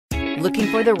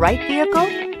Looking for the right vehicle?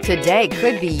 Today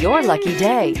could be your lucky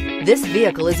day. This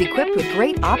vehicle is equipped with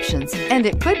great options and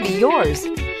it could be yours.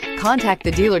 Contact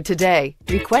the dealer today,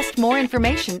 request more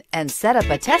information, and set up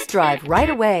a test drive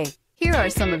right away. Here are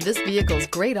some of this vehicle's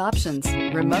great options: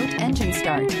 remote engine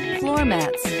start, floor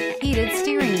mats, heated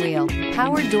steering wheel,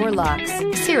 power door locks,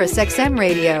 Sirius XM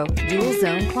radio, dual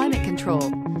zone climate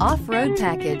control, off-road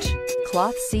package,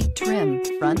 cloth seat trim,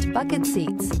 front bucket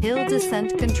seats, hill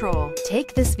descent control.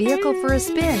 Take this vehicle for a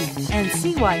spin and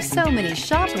see why so many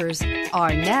shoppers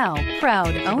are now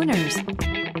proud owners.